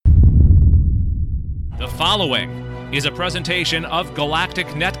The following is a presentation of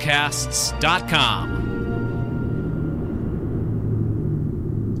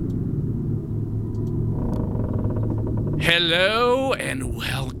GalacticNetcasts.com. Hello and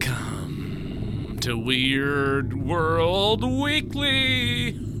welcome to Weird World Weekly.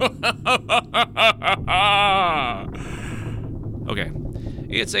 Okay.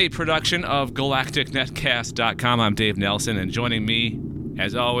 It's a production of GalacticNetcast.com. I'm Dave Nelson, and joining me,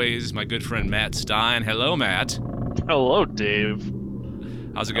 as always, my good friend Matt Stein. Hello, Matt. Hello, Dave.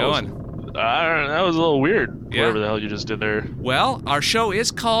 How's it going? That was a little weird, Yeah? whatever the hell you just did there. Well, our show is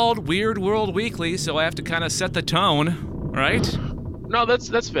called Weird World Weekly, so I have to kind of set the tone, right? No, that's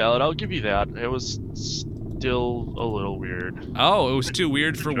valid. I'll give you that. It was still a little weird. Oh, it was too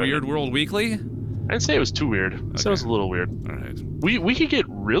weird for Weird World Weekly? I didn't say it was too weird. I said it was a little weird. All right. We could get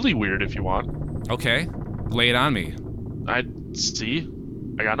really weird if you want. Okay. Lay it on me.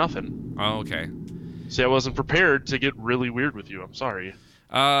 I got nothing. Oh, okay. See, I wasn't prepared to get really weird with you. I'm sorry.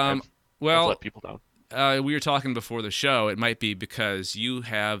 I've let people down. We were talking before the show. It might be because you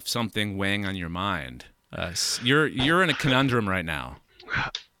have something weighing on your mind. You're in a conundrum right now.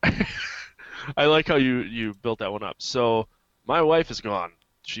 I like how you built that one up. So my wife is gone.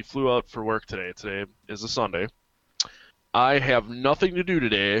 She flew out for work today. Today is a Sunday. I have nothing to do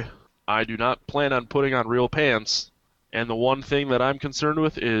today. I do not plan on putting on real pants. And the one thing that I'm concerned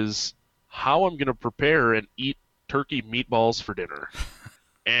with is how I'm going to prepare and eat turkey meatballs for dinner.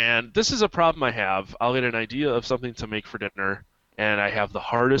 And this is a problem I have. I'll get an idea of something to make for dinner, and I have the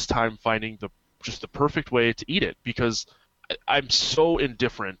hardest time finding the perfect way to eat it because I'm so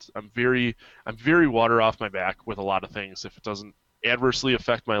indifferent. I'm very water off my back with a lot of things. If it doesn't adversely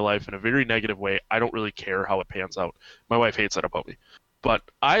affect my life in a very negative way, I don't really care how it pans out. My wife hates that about me. But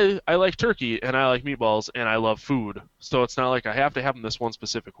I like turkey, and I like meatballs, and I love food. So it's not like I have to have them this one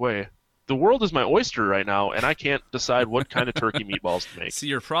specific way. The world is my oyster right now, and I can't decide what kind of turkey meatballs to make. See,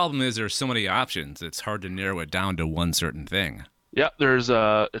 your problem is there's so many options. It's hard to narrow it down to one certain thing. Yeah, there's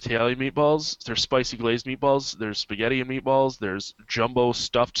Italian meatballs, there's spicy glazed meatballs, there's spaghetti and meatballs, there's jumbo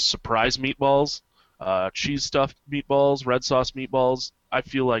stuffed surprise meatballs, cheese stuffed meatballs, red sauce meatballs. I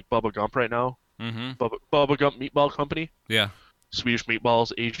feel like Bubba Gump right now. Mm-hmm. Bubba Gump Meatball Company. Yeah. Swedish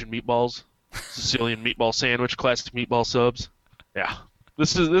meatballs, Asian meatballs, Sicilian meatball sandwich, classic meatball subs. Yeah.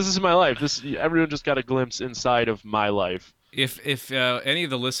 This is my life. Everyone just got a glimpse inside of my life. If any of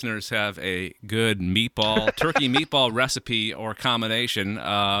the listeners have a good turkey meatball recipe or combination,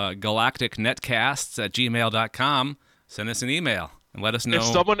 galacticnetcasts@gmail.com, send us an email and let us know. If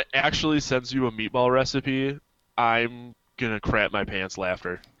someone actually sends you a meatball recipe, I'm gonna crap my pants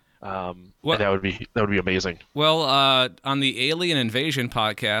laughter. That would be amazing. Well, on the Alien Invasion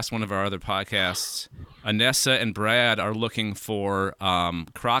podcast, one of our other podcasts, Anessa and Brad are looking for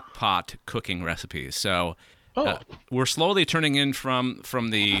crock pot cooking recipes. So we're slowly turning in from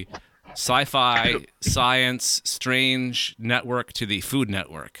the sci-fi, science, strange network to the Food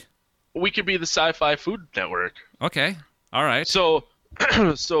Network. We could be the Sci-Fi Food Network. Okay. All right. So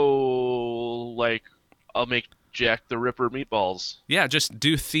like, I'll make Jack the Ripper meatballs. Yeah, just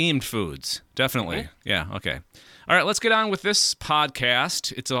do themed foods. Definitely. Okay. Yeah, okay. All right, let's get on with this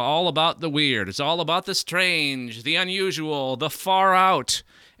podcast. It's all about the weird. It's all about the strange, the unusual, the far out.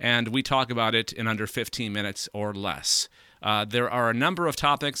 And we talk about it in under 15 minutes or less. There are a number of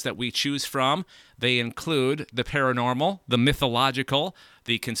topics that we choose from. They include the paranormal, the mythological,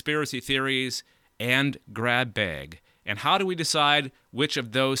 the conspiracy theories, and grab bag. And how do we decide which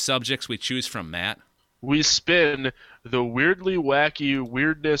of those subjects we choose from, Matt? We spin the weirdly wacky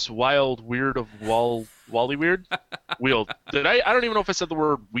weirdness wild weird of Wally Weird wheel. I don't even know if I said the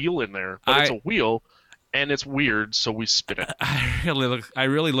word wheel in there, but it's a wheel and it's weird, so we spin it. I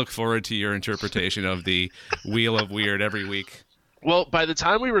really look forward to your interpretation of the wheel of weird every week. Well, by the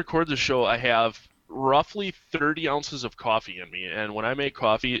time we record the show, I have roughly 30 ounces of coffee in me, and when I make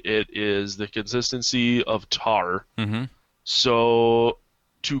coffee, it is the consistency of tar. Mm-hmm. So,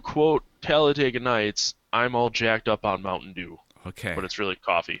 to quote Talladega Nights, I'm all jacked up on Mountain Dew. Okay. But it's really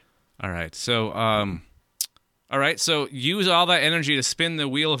coffee. All right. So, so use all that energy to spin the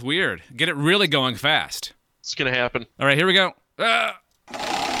wheel of weird. Get it really going fast. It's going to happen. All right, here we go.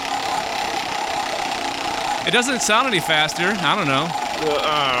 It doesn't sound any faster. I don't know.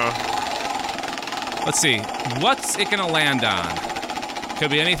 Let's see. What's it going to land on? Could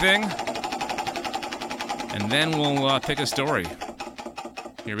be anything. And then we'll pick a story.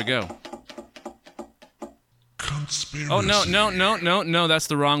 Here we go. Conspiracy. Oh, no, that's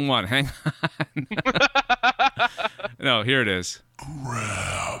the wrong one. Hang on. No, here it is.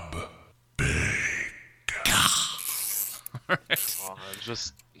 Grab bag. All right.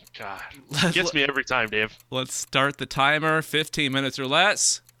 Just God, gets me every time, Dave. Let's start the timer. 15 minutes or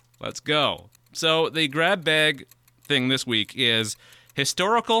less. Let's go. So the grab bag thing this week is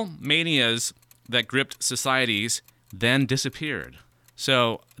historical manias that gripped societies, then disappeared.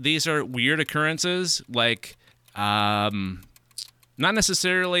 So these are weird occurrences, like not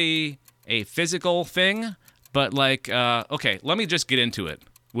necessarily a physical thing, but like, okay, let me just get into it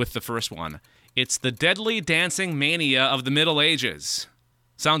with the first one. It's the deadly dancing mania of the Middle Ages.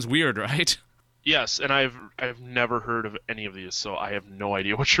 Sounds weird, right? Yes, and I've never heard of any of these, so I have no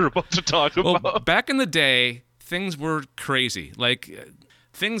idea what you're about to talk about. Well, back in the day, things were crazy. Like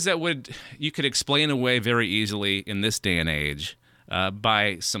things that you could explain away very easily in this day and age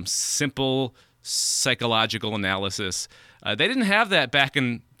by some simple psychological analysis. They didn't have that back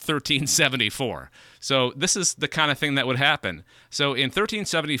in 1374. So this is the kind of thing that would happen. So in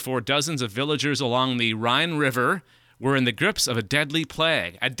 1374, dozens of villagers along the Rhine River were in the grips of a deadly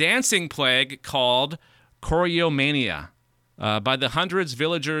plague, a dancing plague called choreomania. By the hundreds,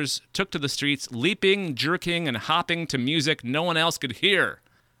 villagers took to the streets, leaping, jerking, and hopping to music no one else could hear.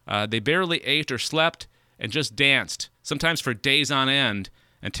 They barely ate or slept and just danced, sometimes for days on end,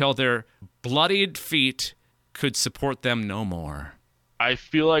 until their bloodied feet could support them no more. I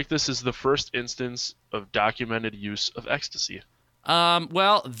feel like this is the first instance of documented use of ecstasy.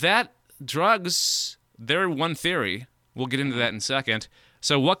 Well, that drugs, they're one theory. We'll get into that in a second.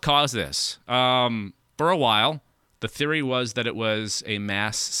 So what caused this? For a while, the theory was that it was a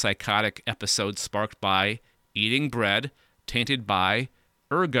mass psychotic episode sparked by eating bread tainted by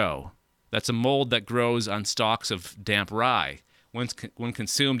ergot. That's a mold that grows on stalks of damp rye. When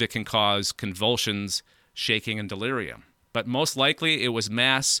consumed, it can cause convulsions, shaking, and delirium. But most likely, it was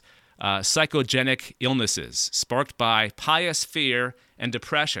mass psychogenic illnesses sparked by pious fear and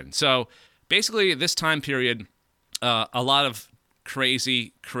depression. So basically, this time period, a lot of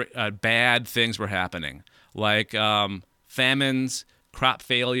crazy, bad things were happening, like famines, crop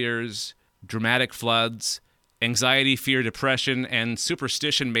failures, dramatic floods, anxiety, fear, depression, and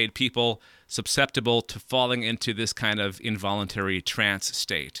superstition made people susceptible to falling into this kind of involuntary trance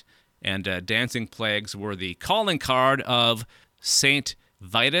state. And dancing plagues were the calling card of Saint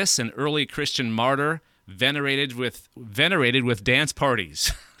Vitus, an early Christian martyr, venerated with dance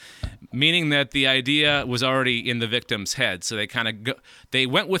parties, meaning that the idea was already in the victim's head. So they kind of they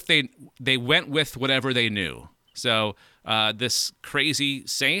went with whatever they knew. So this crazy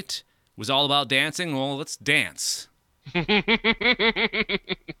saint was all about dancing. Well, let's dance.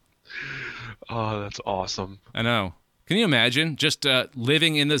 Oh, that's awesome. I know. Can you imagine just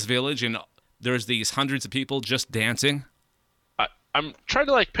living in this village and there's these hundreds of people just dancing? I'm trying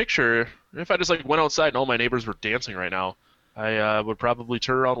to picture if I just went outside and all my neighbors were dancing right now. I would probably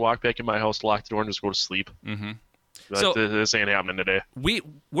turn around, walk back in my house, lock the door, and just go to sleep. Mm-hmm. So this ain't happening today.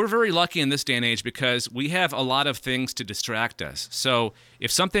 We're very lucky in this day and age because we have a lot of things to distract us. So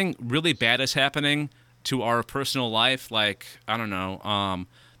if something really bad is happening to our personal life, like, I don't know,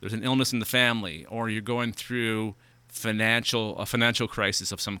 there's an illness in the family, or you're going through a financial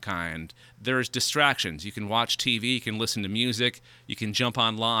crisis of some kind, there's distractions. You can watch TV, you can listen to music, you can jump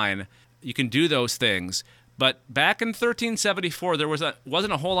online, you can do those things. But back in 1374, there wasn't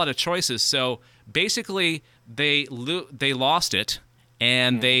a whole lot of choices. So basically, they lost it,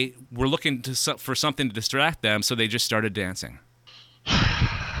 and they were looking for something to distract them. So they just started dancing.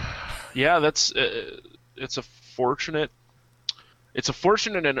 Yeah, that's it's a fortunate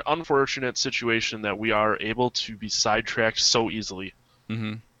and unfortunate situation that we are able to be sidetracked so easily.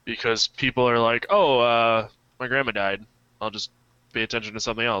 Mm-hmm. Because people are like, oh, my grandma died. I'll just pay attention to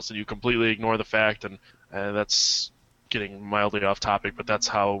something else, and you completely ignore the fact, and that's getting mildly off topic, but that's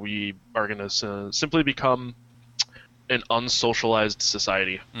how we are going to simply become an unsocialized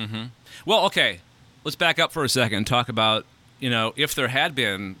society. Mm-hmm. Well, okay, let's back up for a second and talk about, if there had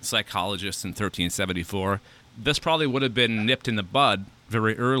been psychologists in 1374, this probably would have been nipped in the bud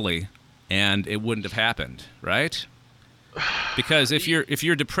very early, and it wouldn't have happened, right? Because if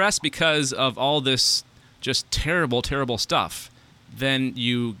you're depressed because of all this just terrible, terrible stuff, then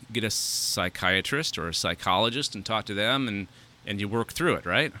you get a psychiatrist or a psychologist and talk to them, and you work through it,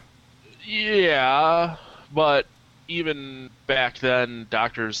 right? Yeah, but even back then,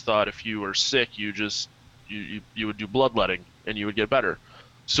 doctors thought if you were sick, you would do bloodletting and you would get better.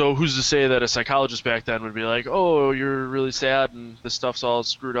 So who's to say that a psychologist back then would be like, oh, you're really sad and this stuff's all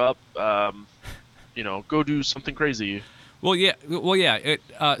screwed up, go do something crazy. Well, yeah.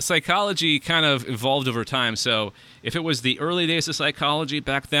 Psychology kind of evolved over time. So if it was the early days of psychology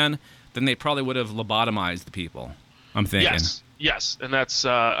back then they probably would have lobotomized the people, I'm thinking. Yes, and that's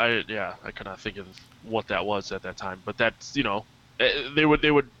I could not think of what that was at that time, but that's They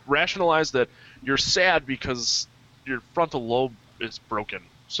would rationalize that you're sad because your frontal lobe is broken,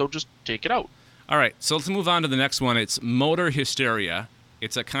 so just take it out. All right, so let's move on to the next one. It's motor hysteria.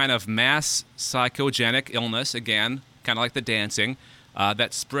 It's a kind of mass psychogenic illness, again, kind of like the dancing,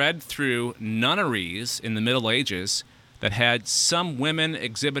 that spread through nunneries in the Middle Ages that had some women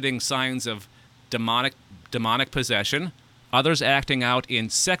exhibiting signs of demonic possession, others acting out in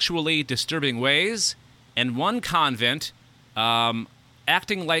sexually disturbing ways, and one convent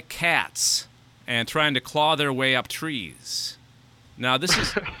acting like cats and trying to claw their way up trees. Now,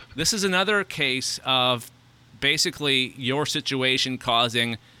 this is another case of basically your situation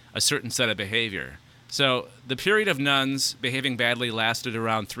causing a certain set of behavior. So the period of nuns behaving badly lasted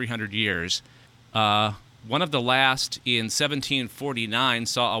around 300 years. One of the last, in 1749,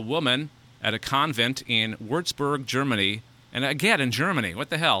 saw a woman at a convent in Würzburg, Germany, and again in Germany, what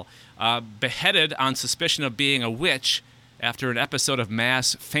the hell, beheaded on suspicion of being a witch after an episode of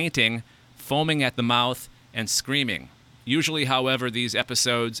mass fainting, foaming at the mouth, and screaming. Usually, however, these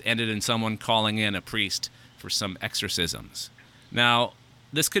episodes ended in someone calling in a priest for some exorcisms. Now,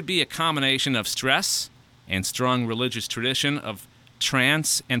 this could be a combination of stress and strong religious tradition of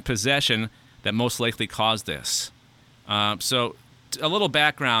trance and possession that most likely caused this. So, a little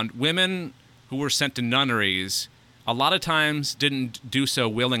background. Women who were sent to nunneries a lot of times didn't do so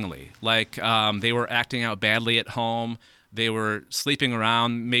willingly. Like, they were acting out badly at home. They were sleeping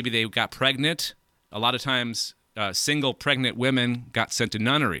around. Maybe they got pregnant. A lot of times, single pregnant women got sent to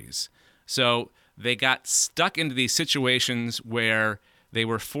nunneries. So they got stuck into these situations where they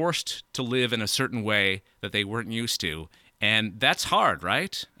were forced to live in a certain way that they weren't used to. And that's hard,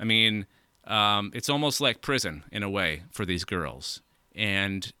 right? I mean, it's almost like prison in a way for these girls.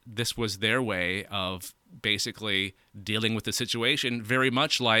 And this was their way of basically dealing with the situation, very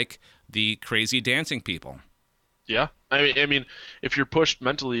much like the crazy dancing people. Yeah, I mean, if you're pushed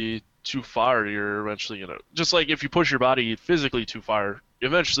mentally too far, you're eventually gonna, just like if you push your body physically too far,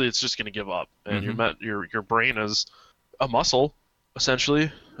 eventually it's just gonna give up. And your brain is a muscle,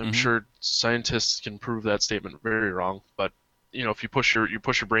 essentially. I'm sure scientists can prove that statement very wrong, but if you push your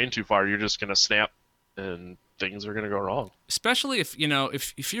brain too far, you're just gonna snap, and things are gonna go wrong. Especially if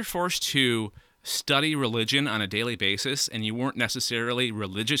if you're forced to study religion on a daily basis and you weren't necessarily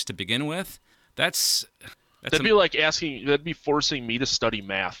religious to begin with, that'd be forcing me to study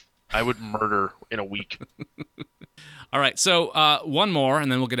math. I would murder in a week. All right, so one more,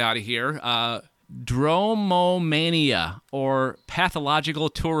 and then we'll get out of here. Dromomania, or pathological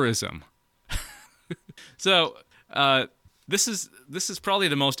tourism. So this is probably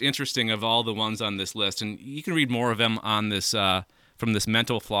the most interesting of all the ones on this list, and you can read more of them on this from this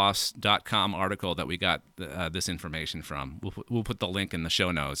mentalfloss.com article that we got this information from. We'll put the link in the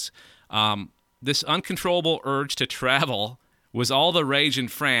show notes. This uncontrollable urge to travel was all the rage in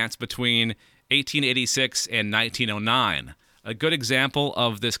France between 1886 and 1909. A good example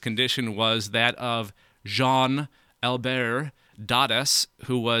of this condition was that of Jean Albert Dadas,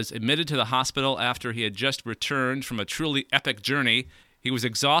 who was admitted to the hospital after he had just returned from a truly epic journey. He was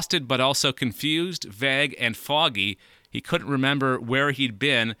exhausted but also confused, vague, and foggy. He couldn't remember where he'd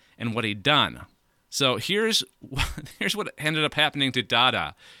been and what he'd done. So here's what ended up happening to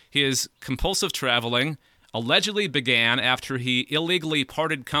Dada. His compulsive traveling allegedly began after he illegally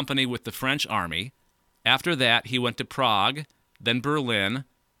parted company with the French army. After that, he went to Prague, then Berlin,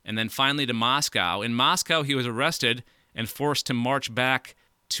 and then finally to Moscow. In Moscow, he was arrested and forced to march back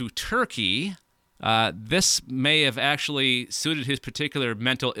to Turkey. This may have actually suited his particular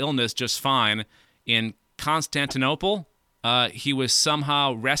mental illness just fine. In Constantinople, he was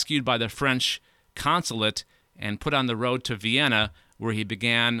somehow rescued by the French consulate and put on the road to Vienna, where he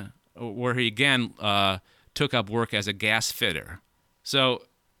again took up work as a gas fitter. So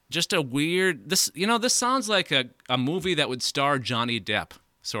just a weird, this sounds like a movie that would star Johnny Depp,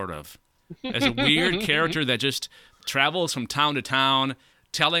 sort of, as a weird character that just travels from town to town,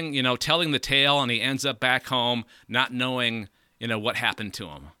 telling the tale, and he ends up back home not knowing, what happened to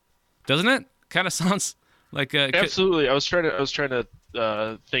him. Doesn't it? Kind of sounds like a... Absolutely. I was trying to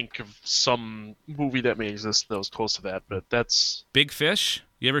think of some movie that may exist that was close to that, but that's... Big Fish?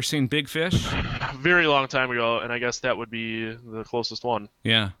 You ever seen Big Fish? A very long time ago, and I guess that would be the closest one.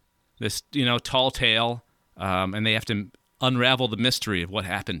 Yeah. This, tall tale, and they have to unravel the mystery of what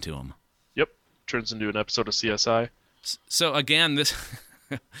happened to him. Yep. Turns into an episode of CSI. So again, this...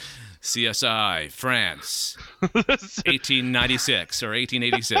 CSI, France, 1896 or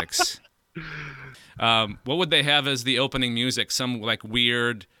 1886. What would they have as the opening music? Some like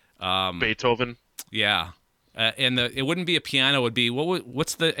weird... Beethoven. Yeah. And it wouldn't be a piano. It would be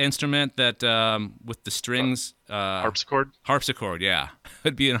what's the instrument that with the strings? Harpsichord. Harpsichord, yeah,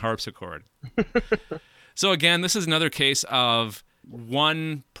 it'd be a harpsichord. So again, this is another case of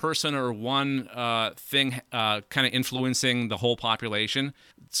one person or one thing kind of influencing the whole population.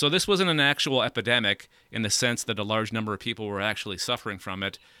 So this wasn't an actual epidemic in the sense that a large number of people were actually suffering from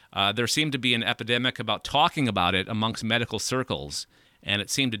it. There seemed to be an epidemic about talking about it amongst medical circles, and it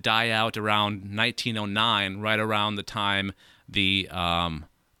seemed to die out around 1909, right around the time the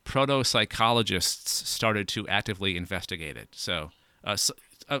proto-psychologists started to actively investigate it. So,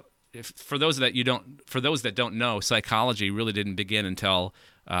 for those that don't know, psychology really didn't begin until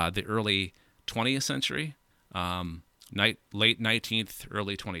the early 20th century, late 19th,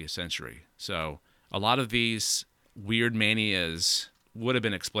 early 20th century. So a lot of these weird manias would have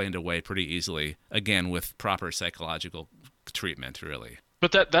been explained away pretty easily, again, with proper psychological treatment, really.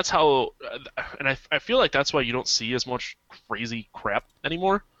 But that's how, and I feel like that's why you don't see as much crazy crap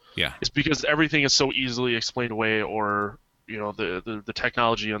anymore. Yeah. It's because everything is so easily explained away, or the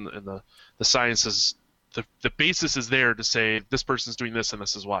technology and the science is the basis is there to say this person's doing this and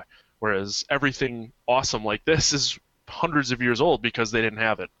this is why. Whereas everything awesome like this is hundreds of years old because they didn't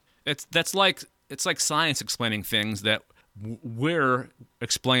have it. It's like science explaining things that we're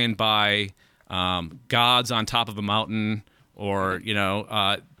explained by gods on top of a mountain, or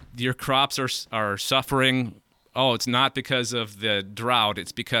your crops are suffering. Oh, it's not because of the drought.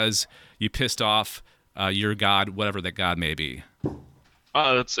 It's because you pissed off your god, whatever that god may be.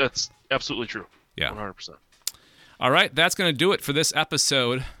 That's absolutely true. Yeah. 100%. All right, that's going to do it for this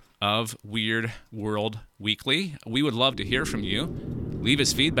episode of Weird World Weekly. We would love to hear from you. Leave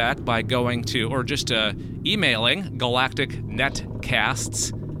us feedback by going to, or just emailing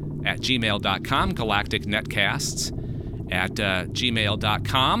galacticnetcasts@gmail.com,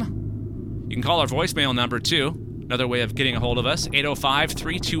 galacticnetcasts@gmail.com. You can call our voicemail number, too. Another way of getting a hold of us,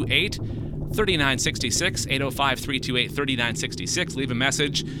 805-328-3966, 805-328-3966. Leave a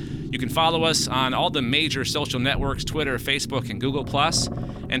message. You can follow us on all the major social networks, Twitter, Facebook, and Google+.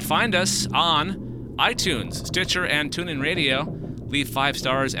 And find us on iTunes, Stitcher, and TuneIn Radio. Leave 5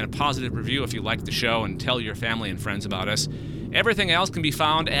 stars and a positive review if you like the show, and tell your family and friends about us. Everything else can be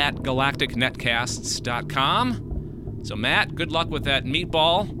found at galacticnetcasts.com. So, Matt, good luck with that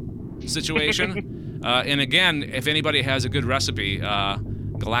meatball situation. And again, if anybody has a good recipe,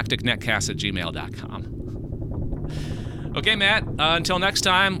 galacticnetcasts@gmail.com. Okay, Matt, until next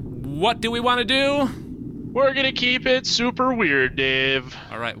time, what do we want to do? We're going to keep it super weird, Dave.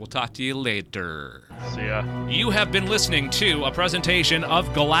 All right, we'll talk to you later. See ya. You have been listening to a presentation of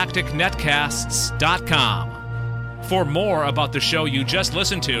galacticnetcasts.com. For more about the show you just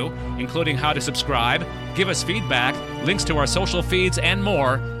listened to, including how to subscribe, give us feedback, links to our social feeds, and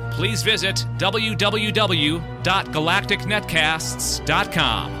more, please visit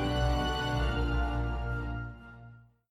www.galacticnetcasts.com.